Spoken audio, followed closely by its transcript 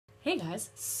Hey guys,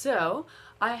 so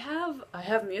I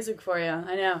have music for you.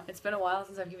 I know it's been a while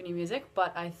since I've given you music,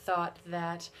 but I thought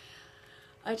that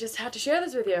I just had to share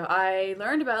this with you. I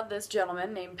learned about this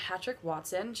gentleman named Patrick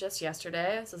Watson just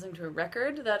yesterday. I was listening to a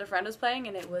record that a friend was playing,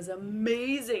 and it was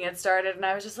amazing. It started, and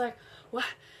I was just like, "What?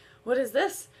 What is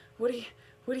this? What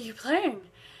are you playing?"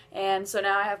 And so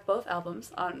now I have both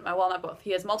albums on my, well, not both.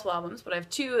 He has multiple albums, but I have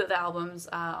two of the albums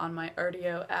on my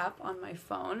Rdio app on my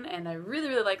phone, and I really,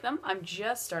 really like them. I'm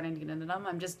just starting to get into them.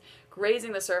 I'm just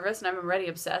grazing the surface, and I'm already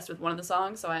obsessed with one of the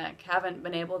songs, so I haven't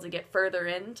been able to get further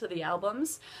into the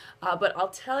albums. But I'll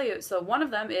tell you, so one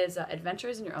of them is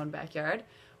Adventures in Your Own Backyard,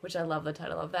 which I love the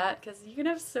title of that because you can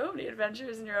have so many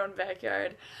adventures in your own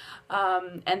backyard.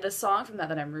 And the song from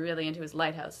that I'm really into is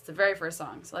Lighthouse. It's the very first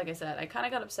song. So like I said, I kind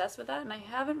of got obsessed with that, and I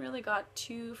haven't really got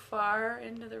too far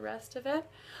into the rest of it.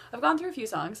 I've gone through a few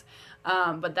songs,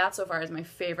 but that so far is my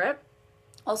favorite.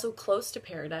 Also, Close to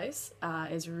Paradise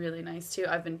is really nice too.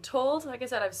 I've been told, like I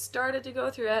said, I've started to go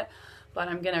through it, but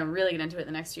I'm gonna really get into it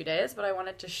the next few days, but I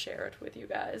wanted to share it with you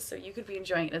guys so you could be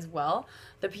enjoying it as well.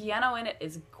 The piano in it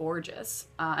is gorgeous,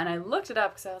 and I looked it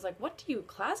up because I was like, what do you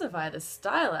classify this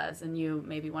style as? And you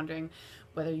may be wondering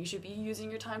whether you should be using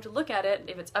your time to look at it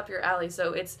if it's up your alley.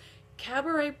 So it's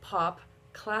cabaret pop,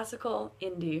 classical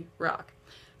indie rock.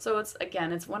 So it's,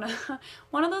 again, it's one of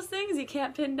one of those things you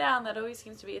can't pin down. That always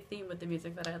seems to be a theme with the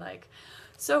music that I like.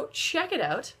 So check it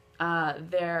out.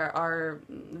 There are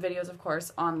videos, of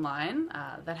course, online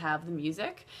that have the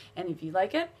music, and if you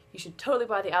like it, you should totally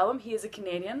buy the album. He is a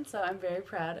Canadian, so I'm very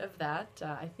proud of that.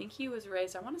 I think he was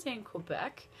raised, I want to say, in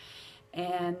Quebec.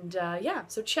 And yeah,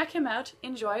 so check him out.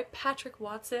 Enjoy Patrick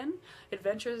Watson.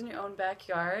 Adventures in Your Own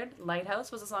Backyard.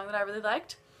 Lighthouse was a song that I really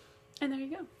liked. And there you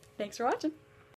go. Thanks for watching.